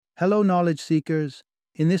Hello, knowledge seekers.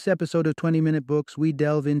 In this episode of 20 Minute Books, we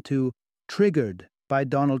delve into Triggered by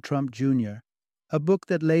Donald Trump Jr., a book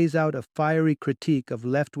that lays out a fiery critique of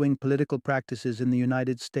left wing political practices in the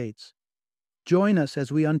United States. Join us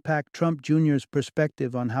as we unpack Trump Jr.'s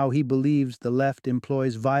perspective on how he believes the left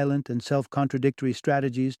employs violent and self contradictory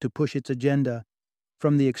strategies to push its agenda,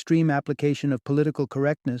 from the extreme application of political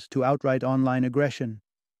correctness to outright online aggression.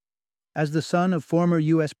 As the son of former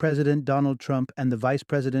U.S. President Donald Trump and the vice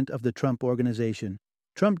president of the Trump Organization,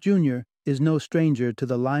 Trump Jr. is no stranger to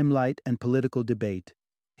the limelight and political debate.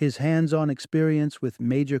 His hands-on experience with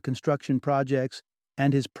major construction projects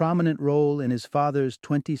and his prominent role in his father's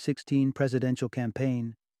 2016 presidential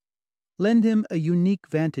campaign lend him a unique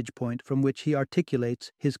vantage point from which he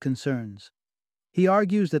articulates his concerns. He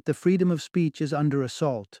argues that the freedom of speech is under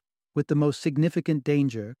assault, with the most significant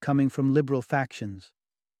danger coming from liberal factions.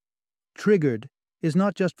 Triggered is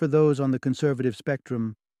not just for those on the conservative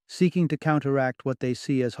spectrum seeking to counteract what they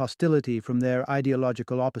see as hostility from their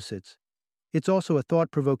ideological opposites. It's also a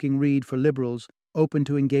thought-provoking read for liberals open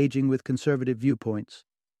to engaging with conservative viewpoints,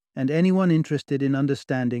 and anyone interested in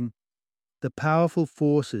understanding the powerful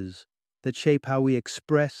forces that shape how we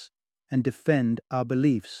express and defend our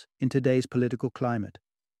beliefs in today's political climate.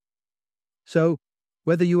 So,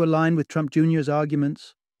 whether you align with Trump Jr.'s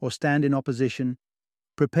arguments or stand in opposition,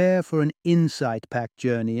 prepare for an insight-packed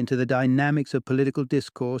journey into the dynamics of political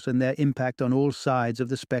discourse and their impact on all sides of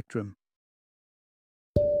the spectrum.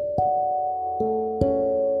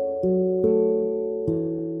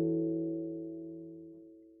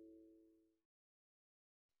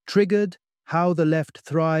 Triggered: How the Left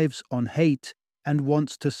Thrives on Hate and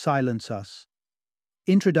Wants to Silence Us.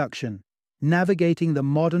 Introduction: Navigating the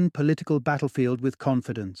Modern Political Battlefield with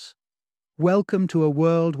Confidence. Welcome to a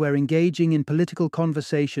world where engaging in political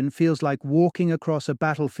conversation feels like walking across a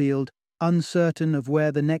battlefield, uncertain of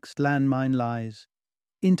where the next landmine lies.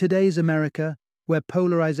 In today's America, where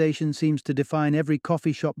polarization seems to define every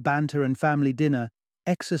coffee shop banter and family dinner,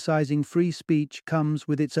 exercising free speech comes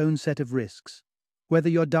with its own set of risks. Whether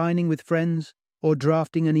you're dining with friends or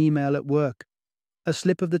drafting an email at work, a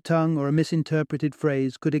slip of the tongue or a misinterpreted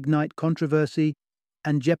phrase could ignite controversy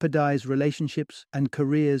and jeopardize relationships and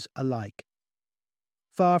careers alike.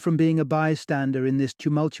 Far from being a bystander in this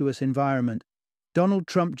tumultuous environment, Donald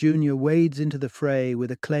Trump Jr. wades into the fray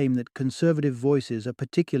with a claim that conservative voices are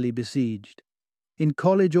particularly besieged. In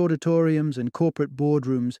college auditoriums and corporate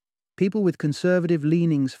boardrooms, people with conservative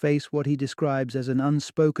leanings face what he describes as an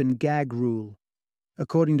unspoken gag rule.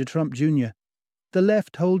 According to Trump Jr., the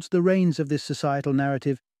left holds the reins of this societal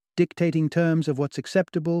narrative, dictating terms of what's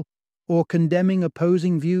acceptable or condemning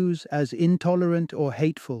opposing views as intolerant or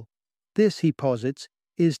hateful. This, he posits,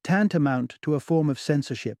 is tantamount to a form of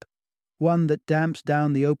censorship, one that damps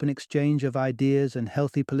down the open exchange of ideas and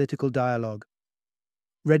healthy political dialogue.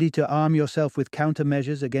 Ready to arm yourself with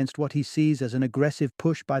countermeasures against what he sees as an aggressive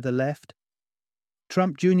push by the left?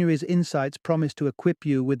 Trump Jr.'s insights promise to equip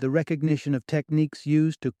you with the recognition of techniques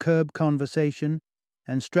used to curb conversation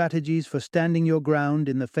and strategies for standing your ground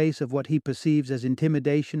in the face of what he perceives as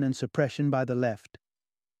intimidation and suppression by the left.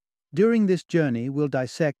 During this journey, we'll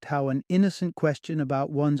dissect how an innocent question about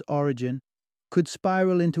one's origin could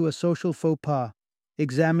spiral into a social faux pas,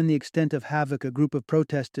 examine the extent of havoc a group of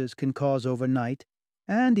protesters can cause overnight,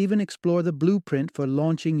 and even explore the blueprint for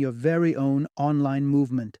launching your very own online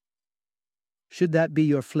movement. Should that be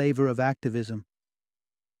your flavor of activism?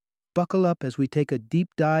 Buckle up as we take a deep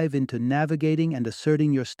dive into navigating and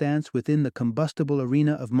asserting your stance within the combustible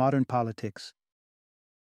arena of modern politics.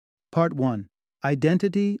 Part 1.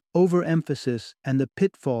 Identity, Overemphasis, and the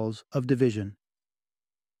Pitfalls of Division.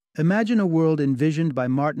 Imagine a world envisioned by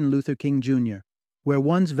Martin Luther King Jr., where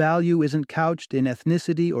one's value isn't couched in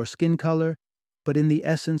ethnicity or skin color, but in the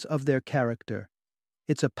essence of their character.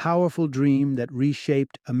 It's a powerful dream that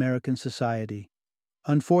reshaped American society.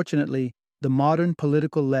 Unfortunately, the modern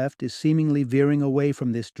political left is seemingly veering away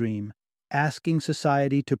from this dream, asking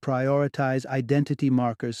society to prioritize identity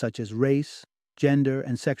markers such as race, gender,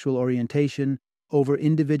 and sexual orientation over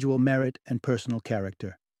individual merit and personal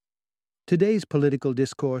character. Today's political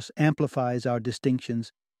discourse amplifies our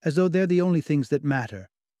distinctions as though they're the only things that matter,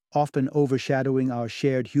 often overshadowing our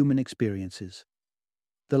shared human experiences.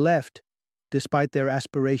 The left, despite their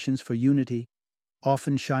aspirations for unity,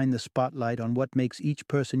 often shine the spotlight on what makes each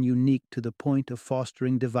person unique to the point of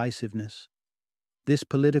fostering divisiveness. This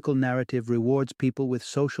political narrative rewards people with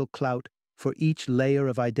social clout for each layer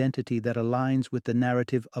of identity that aligns with the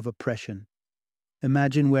narrative of oppression.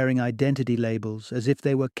 Imagine wearing identity labels as if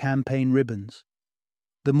they were campaign ribbons.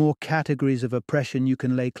 The more categories of oppression you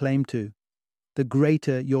can lay claim to, the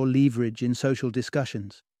greater your leverage in social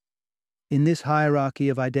discussions. In this hierarchy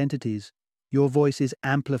of identities, your voice is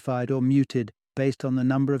amplified or muted based on the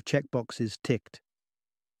number of checkboxes ticked.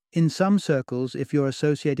 In some circles, if you're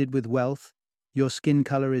associated with wealth, your skin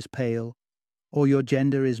color is pale, or your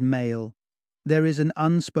gender is male, there is an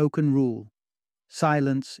unspoken rule.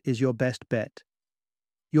 Silence is your best bet.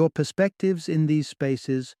 Your perspectives in these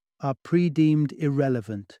spaces are pre-deemed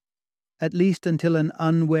irrelevant, at least until an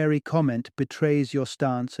unwary comment betrays your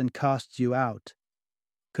stance and casts you out.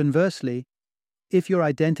 Conversely, if your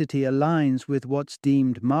identity aligns with what's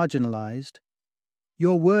deemed marginalized,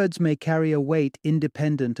 your words may carry a weight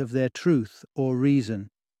independent of their truth or reason.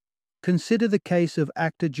 Consider the case of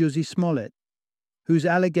actor Jussie Smollett, whose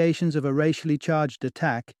allegations of a racially charged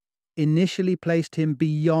attack initially placed him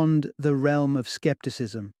beyond the realm of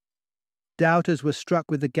skepticism. Doubters were struck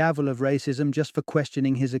with the gavel of racism just for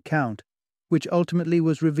questioning his account, which ultimately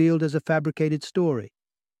was revealed as a fabricated story.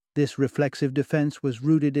 This reflexive defense was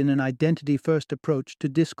rooted in an identity-first approach to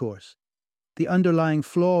discourse. The underlying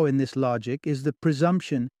flaw in this logic is the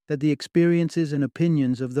presumption that the experiences and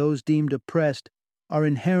opinions of those deemed oppressed are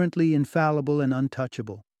inherently infallible and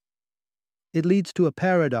untouchable. It leads to a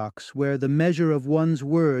paradox where the measure of one's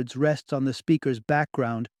words rests on the speaker's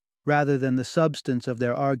background rather than the substance of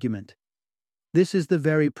their argument. This is the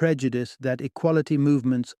very prejudice that equality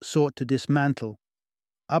movements sought to dismantle.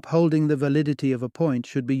 Upholding the validity of a point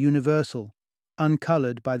should be universal,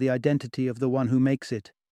 uncolored by the identity of the one who makes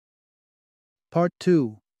it. Part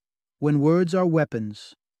 2. When words are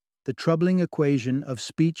weapons, the troubling equation of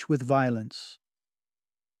speech with violence.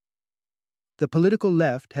 The political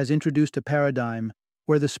left has introduced a paradigm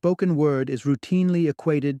where the spoken word is routinely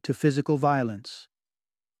equated to physical violence.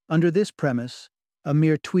 Under this premise, a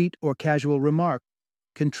mere tweet or casual remark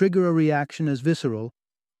can trigger a reaction as visceral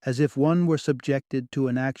as if one were subjected to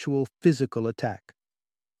an actual physical attack.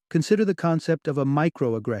 Consider the concept of a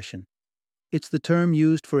microaggression. It's the term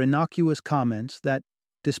used for innocuous comments that,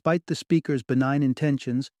 despite the speaker's benign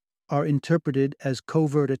intentions, are interpreted as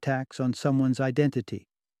covert attacks on someone's identity.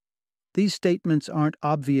 These statements aren't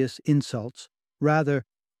obvious insults, rather,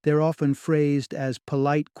 they're often phrased as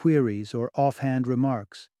polite queries or offhand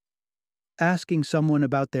remarks. Asking someone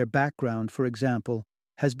about their background, for example,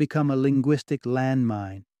 has become a linguistic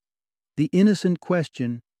landmine. The innocent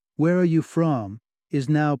question, "Where are you from?" is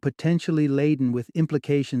now potentially laden with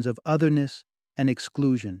implications of otherness and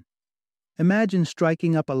exclusion. Imagine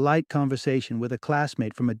striking up a light conversation with a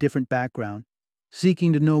classmate from a different background,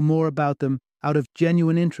 seeking to know more about them out of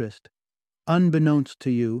genuine interest. Unbeknownst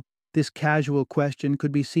to you, this casual question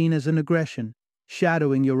could be seen as an aggression,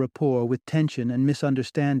 shadowing your rapport with tension and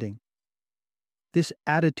misunderstanding. This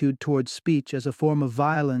attitude towards speech as a form of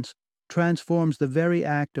violence transforms the very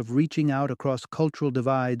act of reaching out across cultural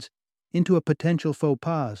divides into a potential faux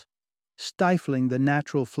pas, stifling the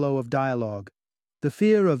natural flow of dialogue. The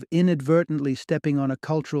fear of inadvertently stepping on a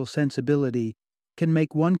cultural sensibility can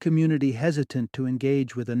make one community hesitant to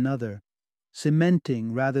engage with another,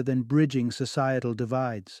 cementing rather than bridging societal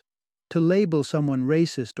divides. To label someone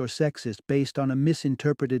racist or sexist based on a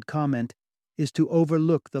misinterpreted comment is to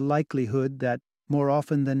overlook the likelihood that, more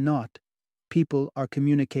often than not, people are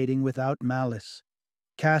communicating without malice.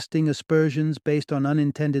 Casting aspersions based on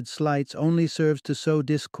unintended slights only serves to sow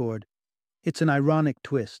discord. It's an ironic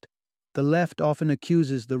twist. The left often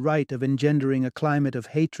accuses the right of engendering a climate of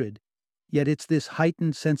hatred, yet it's this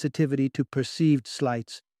heightened sensitivity to perceived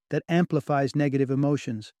slights that amplifies negative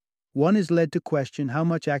emotions. One is led to question how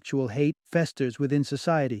much actual hate festers within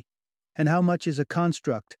society, and how much is a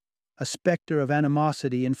construct, a specter of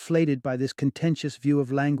animosity inflated by this contentious view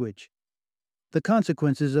of language. The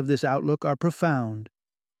consequences of this outlook are profound,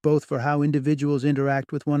 both for how individuals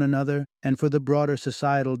interact with one another and for the broader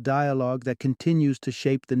societal dialogue that continues to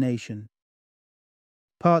shape the nation.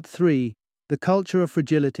 Part 3. The culture of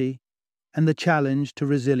fragility and the challenge to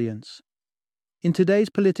resilience. In today's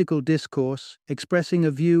political discourse, expressing a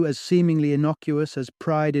view as seemingly innocuous as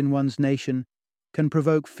pride in one's nation can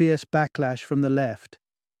provoke fierce backlash from the left.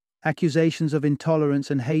 Accusations of intolerance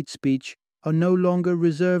and hate speech are no longer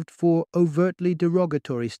reserved for overtly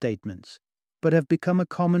derogatory statements, but have become a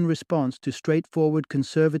common response to straightforward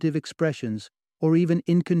conservative expressions or even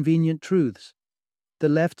inconvenient truths. The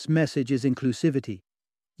left's message is inclusivity,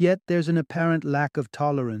 yet there's an apparent lack of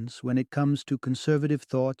tolerance when it comes to conservative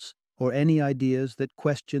thoughts or any ideas that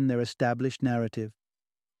question their established narrative.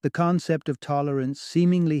 The concept of tolerance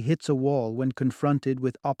seemingly hits a wall when confronted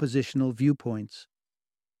with oppositional viewpoints.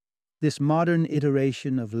 This modern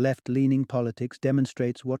iteration of left-leaning politics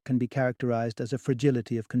demonstrates what can be characterized as a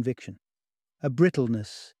fragility of conviction, a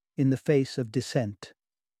brittleness in the face of dissent.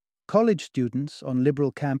 College students on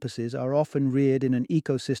liberal campuses are often reared in an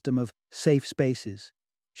ecosystem of safe spaces,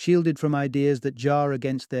 shielded from ideas that jar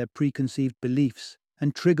against their preconceived beliefs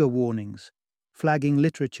and trigger warnings, flagging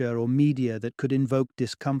literature or media that could invoke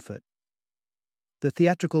discomfort. The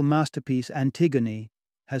theatrical masterpiece Antigone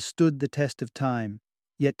has stood the test of time,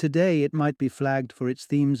 yet today it might be flagged for its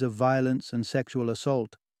themes of violence and sexual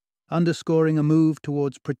assault, underscoring a move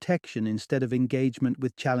towards protection instead of engagement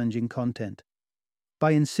with challenging content.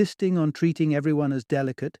 By insisting on treating everyone as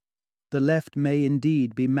delicate, the left may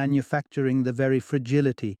indeed be manufacturing the very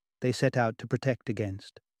fragility they set out to protect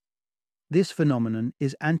against. This phenomenon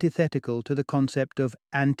is antithetical to the concept of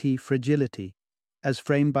anti-fragility, as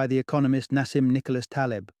framed by the economist Nassim Nicholas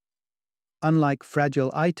Taleb. Unlike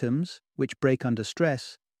fragile items, which break under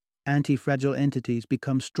stress, anti-fragile entities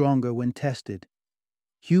become stronger when tested.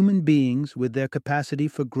 Human beings, with their capacity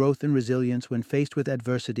for growth and resilience when faced with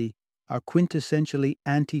adversity, are quintessentially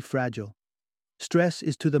anti-fragile. Stress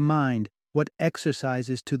is to the mind what exercise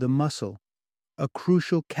is to the muscle, a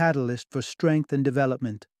crucial catalyst for strength and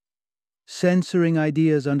development. Censoring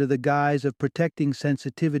ideas under the guise of protecting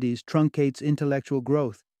sensitivities truncates intellectual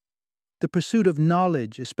growth. The pursuit of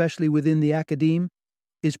knowledge, especially within the academe,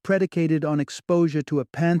 is predicated on exposure to a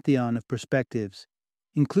pantheon of perspectives,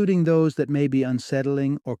 including those that may be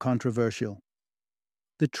unsettling or controversial.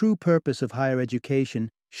 The true purpose of higher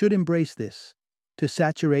education should embrace this, to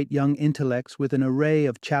saturate young intellects with an array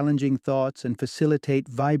of challenging thoughts and facilitate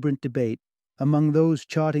vibrant debate among those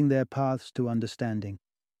charting their paths to understanding.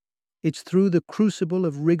 It's through the crucible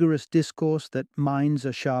of rigorous discourse that minds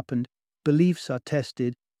are sharpened, beliefs are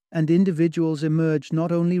tested, and individuals emerge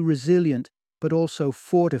not only resilient but also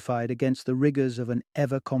fortified against the rigors of an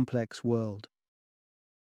ever-complex world.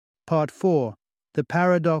 Part 4. The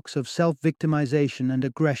Paradox of Self-Victimization and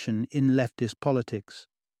Aggression in Leftist Politics.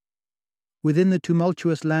 Within the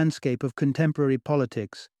tumultuous landscape of contemporary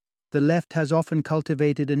politics, the left has often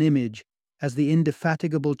cultivated an image as the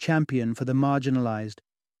indefatigable champion for the marginalized,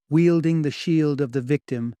 wielding the shield of the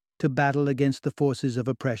victim to battle against the forces of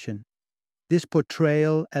oppression. This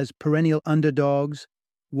portrayal as perennial underdogs,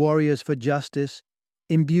 warriors for justice,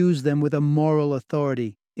 imbues them with a moral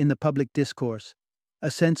authority in the public discourse, a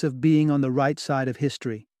sense of being on the right side of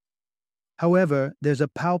history. However, there's a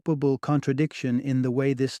palpable contradiction in the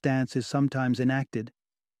way this stance is sometimes enacted.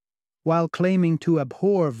 While claiming to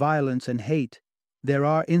abhor violence and hate, there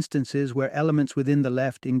are instances where elements within the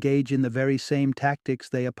left engage in the very same tactics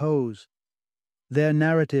they oppose. Their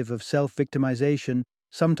narrative of self-victimization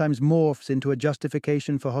sometimes morphs into a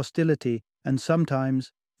justification for hostility and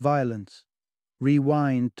sometimes violence.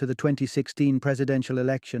 Rewind to the 2016 presidential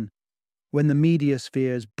election, when the media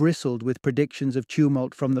spheres bristled with predictions of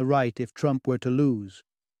tumult from the right if Trump were to lose.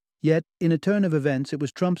 Yet, in a turn of events, it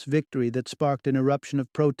was Trump's victory that sparked an eruption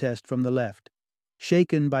of protest from the left.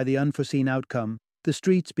 Shaken by the unforeseen outcome, the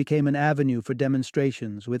streets became an avenue for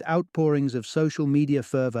demonstrations, with outpourings of social media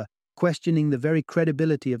fervor questioning the very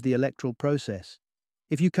credibility of the electoral process.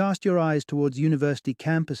 If you cast your eyes towards university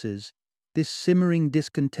campuses, this simmering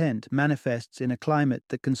discontent manifests in a climate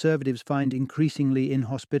that conservatives find increasingly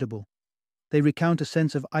inhospitable. They recount a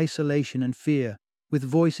sense of isolation and fear, with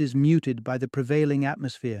voices muted by the prevailing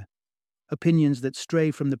atmosphere. Opinions that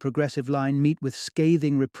stray from the progressive line meet with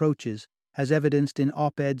scathing reproaches, as evidenced in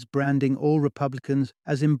op-eds branding all Republicans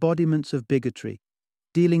as embodiments of bigotry,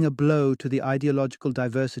 dealing a blow to the ideological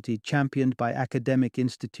diversity championed by academic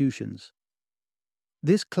institutions.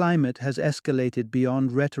 This climate has escalated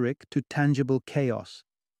beyond rhetoric to tangible chaos,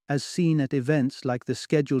 as seen at events like the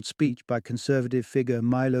scheduled speech by conservative figure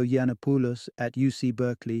Milo Yiannopoulos at UC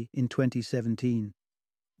Berkeley in 2017.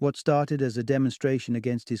 What started as a demonstration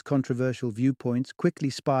against his controversial viewpoints quickly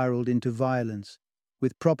spiraled into violence,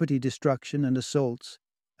 with property destruction and assaults,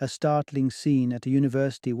 a startling scene at a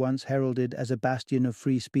university once heralded as a bastion of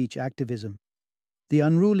free speech activism. The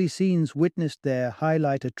unruly scenes witnessed there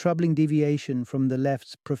highlight a troubling deviation from the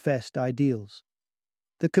left's professed ideals.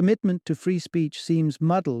 The commitment to free speech seems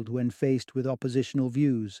muddled when faced with oppositional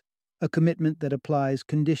views, a commitment that applies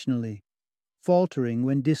conditionally, faltering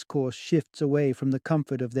when discourse shifts away from the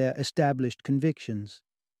comfort of their established convictions.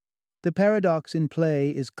 The paradox in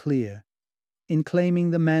play is clear. In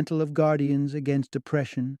claiming the mantle of guardians against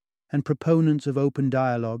oppression and proponents of open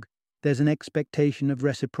dialogue, there's an expectation of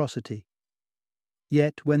reciprocity.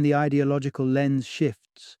 Yet, when the ideological lens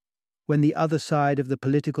shifts, when the other side of the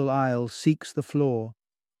political aisle seeks the floor,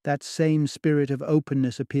 that same spirit of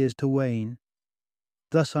openness appears to wane.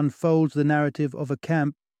 Thus unfolds the narrative of a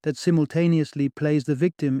camp that simultaneously plays the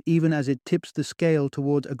victim even as it tips the scale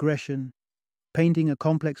toward aggression, painting a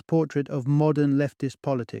complex portrait of modern leftist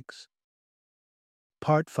politics.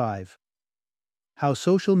 Part 5. How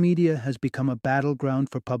social media has become a battleground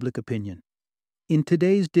for public opinion. In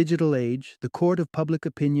today's digital age, the court of public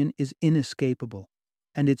opinion is inescapable,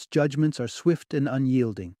 and its judgments are swift and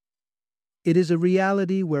unyielding. It is a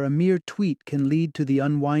reality where a mere tweet can lead to the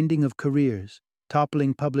unwinding of careers,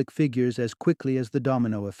 toppling public figures as quickly as the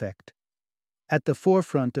domino effect. At the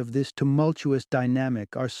forefront of this tumultuous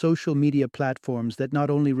dynamic are social media platforms that not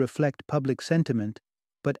only reflect public sentiment,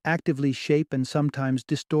 but actively shape and sometimes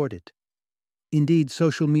distort it. Indeed,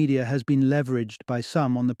 social media has been leveraged by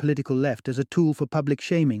some on the political left as a tool for public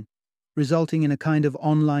shaming, resulting in a kind of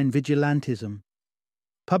online vigilantism.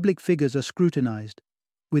 Public figures are scrutinized,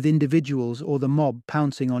 with individuals or the mob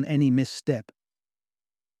pouncing on any misstep.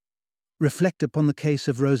 Reflect upon the case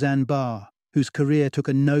of Roseanne Barr, whose career took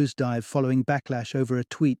a nosedive following backlash over a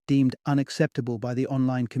tweet deemed unacceptable by the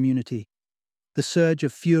online community. The surge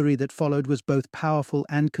of fury that followed was both powerful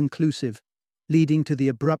and conclusive, leading to the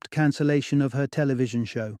abrupt cancellation of her television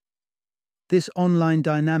show. This online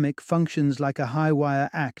dynamic functions like a high-wire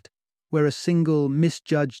act, where a single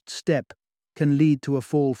misjudged step can lead to a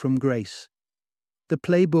fall from grace. The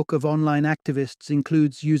playbook of online activists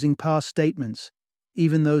includes using past statements,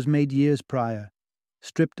 even those made years prior,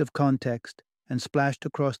 stripped of context and splashed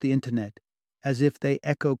across the internet, as if they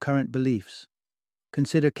echo current beliefs.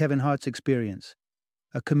 Consider Kevin Hart's experience,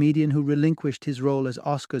 a comedian who relinquished his role as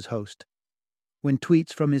Oscars host, when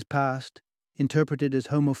tweets from his past, interpreted as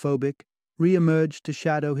homophobic, re-emerged to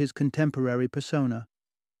shadow his contemporary persona.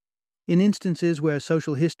 In instances where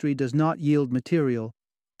social history does not yield material,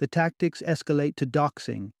 the tactics escalate to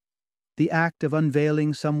doxing, the act of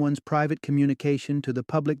unveiling someone's private communication to the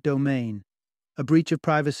public domain, a breach of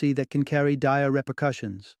privacy that can carry dire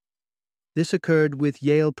repercussions. This occurred with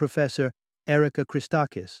Yale professor Erica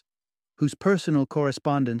Christakis, whose personal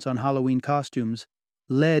correspondence on Halloween costumes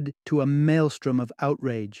led to a maelstrom of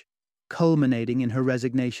outrage, culminating in her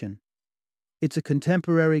resignation. It's a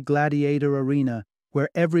contemporary gladiator arena where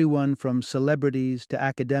everyone from celebrities to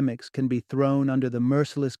academics can be thrown under the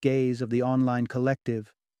merciless gaze of the online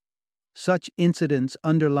collective. Such incidents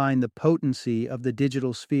underline the potency of the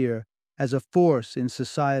digital sphere as a force in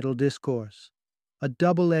societal discourse, a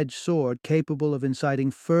double-edged sword capable of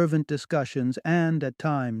inciting fervent discussions and, at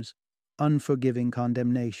times, unforgiving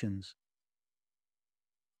condemnations.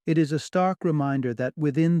 It is a stark reminder that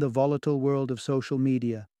within the volatile world of social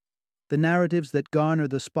media, the narratives that garner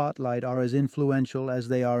the spotlight are as influential as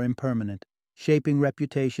they are impermanent, shaping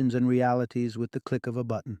reputations and realities with the click of a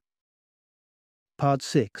button. Part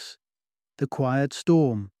 6. The Quiet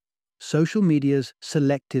Storm. Social media's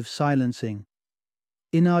selective silencing.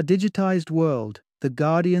 In our digitized world, the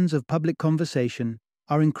guardians of public conversation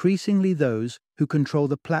are increasingly those who control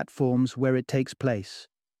the platforms where it takes place.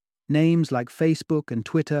 Names like Facebook and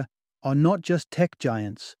Twitter are not just tech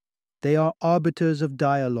giants, they are arbiters of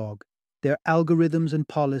dialogue, their algorithms and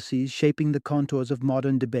policies shaping the contours of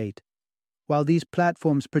modern debate. While these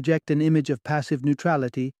platforms project an image of passive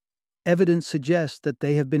neutrality, evidence suggests that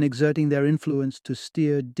they have been exerting their influence to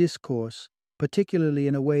steer discourse, particularly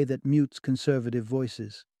in a way that mutes conservative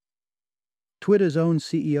voices. Twitter's own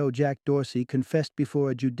CEO Jack Dorsey confessed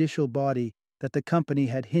before a judicial body that the company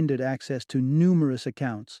had hindered access to numerous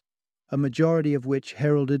accounts, a majority of which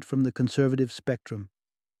heralded from the conservative spectrum.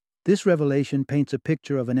 This revelation paints a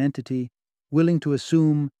picture of an entity willing to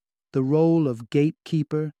assume the role of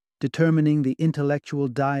gatekeeper, determining the intellectual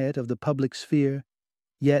diet of the public sphere,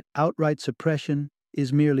 yet outright suppression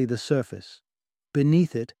is merely the surface.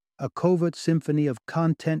 Beneath it, a covert symphony of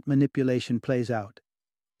content manipulation plays out.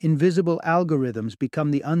 Invisible algorithms become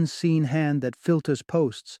the unseen hand that filters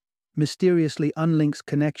posts, mysteriously unlinks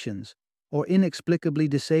connections, or inexplicably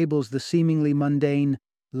disables the seemingly mundane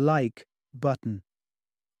like button.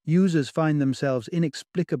 Users find themselves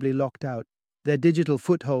inexplicably locked out, their digital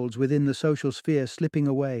footholds within the social sphere slipping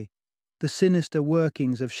away, the sinister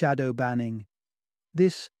workings of shadow banning.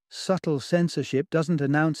 This subtle censorship doesn't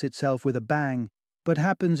announce itself with a bang, but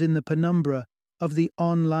happens in the penumbra of the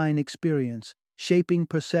online experience, shaping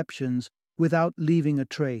perceptions without leaving a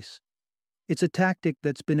trace. It's a tactic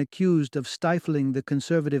that's been accused of stifling the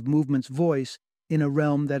conservative movement's voice in a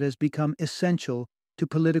realm that has become essential to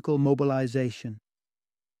political mobilization.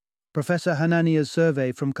 Professor Hanania's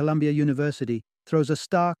survey from Columbia University throws a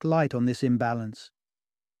stark light on this imbalance.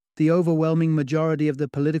 The overwhelming majority of the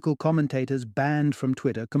political commentators banned from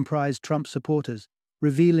Twitter comprise Trump supporters,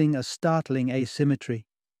 revealing a startling asymmetry.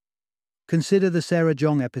 Consider the Sarah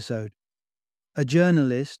Jeong episode. A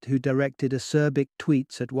journalist who directed acerbic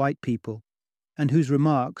tweets at white people, and whose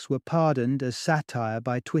remarks were pardoned as satire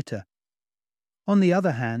by Twitter. On the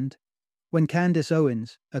other hand, when Candace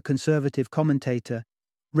Owens, a conservative commentator,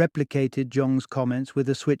 replicated Jung's comments with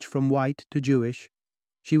a switch from white to Jewish,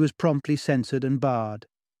 she was promptly censored and barred,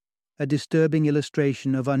 a disturbing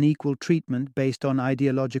illustration of unequal treatment based on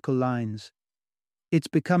ideological lines. It's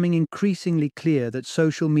becoming increasingly clear that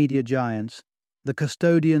social media giants, the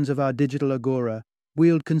custodians of our digital agora,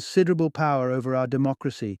 wield considerable power over our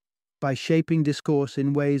democracy by shaping discourse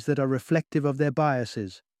in ways that are reflective of their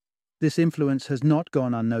biases. This influence has not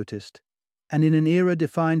gone unnoticed, and in an era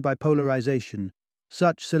defined by polarization,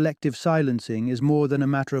 such selective silencing is more than a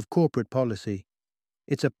matter of corporate policy.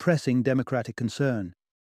 It's a pressing democratic concern.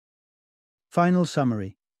 Final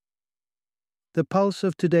summary. The pulse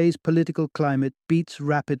of today's political climate beats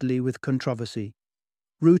rapidly with controversy,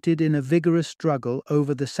 rooted in a vigorous struggle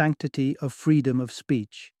over the sanctity of freedom of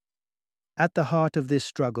speech. At the heart of this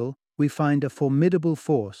struggle, we find a formidable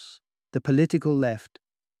force, the political left,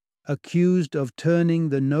 accused of turning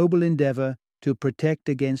the noble endeavor to protect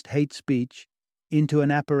against hate speech into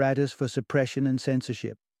an apparatus for suppression and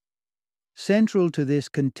censorship. Central to this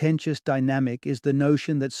contentious dynamic is the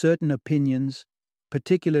notion that certain opinions,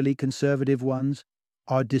 particularly conservative ones,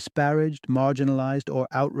 are disparaged, marginalized, or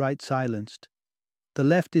outright silenced. The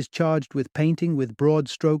left is charged with painting with broad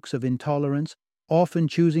strokes of intolerance, often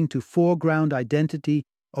choosing to foreground identity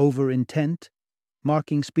over intent,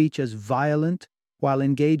 marking speech as violent while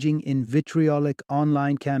engaging in vitriolic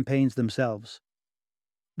online campaigns themselves.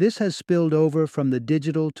 This has spilled over from the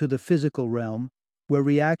digital to the physical realm, where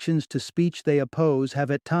reactions to speech they oppose have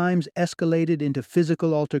at times escalated into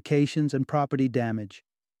physical altercations and property damage.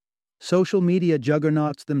 Social media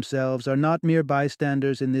juggernauts themselves are not mere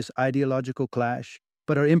bystanders in this ideological clash,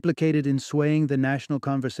 but are implicated in swaying the national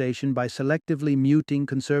conversation by selectively muting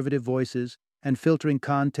conservative voices and filtering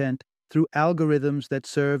content through algorithms that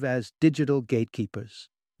serve as digital gatekeepers.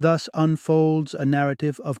 Thus unfolds a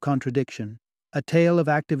narrative of contradiction, a tale of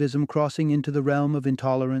activism crossing into the realm of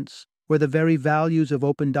intolerance, where the very values of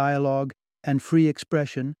open dialogue and free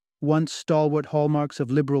expression, once stalwart hallmarks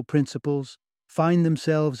of liberal principles, find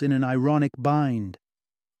themselves in an ironic bind.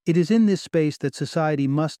 It is in this space that society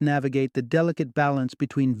must navigate the delicate balance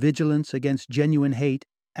between vigilance against genuine hate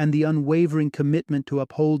and the unwavering commitment to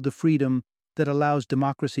uphold the freedom that allows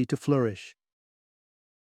democracy to flourish.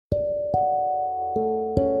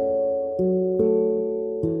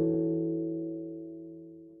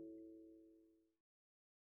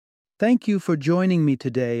 Thank you for joining me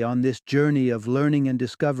today on this journey of learning and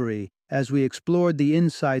discovery as we explored the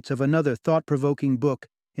insights of another thought-provoking book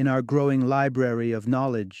in our growing library of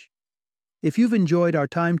knowledge. If you've enjoyed our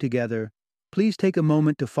time together, please take a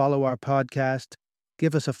moment to follow our podcast,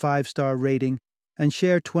 give us a 5-star rating, and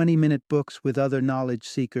share 20-minute books with other knowledge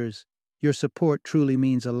seekers. Your support truly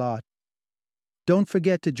means a lot. Don't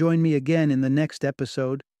forget to join me again in the next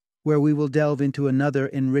episode, where we will delve into another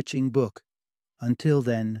enriching book. Until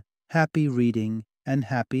then, happy reading and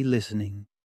happy listening.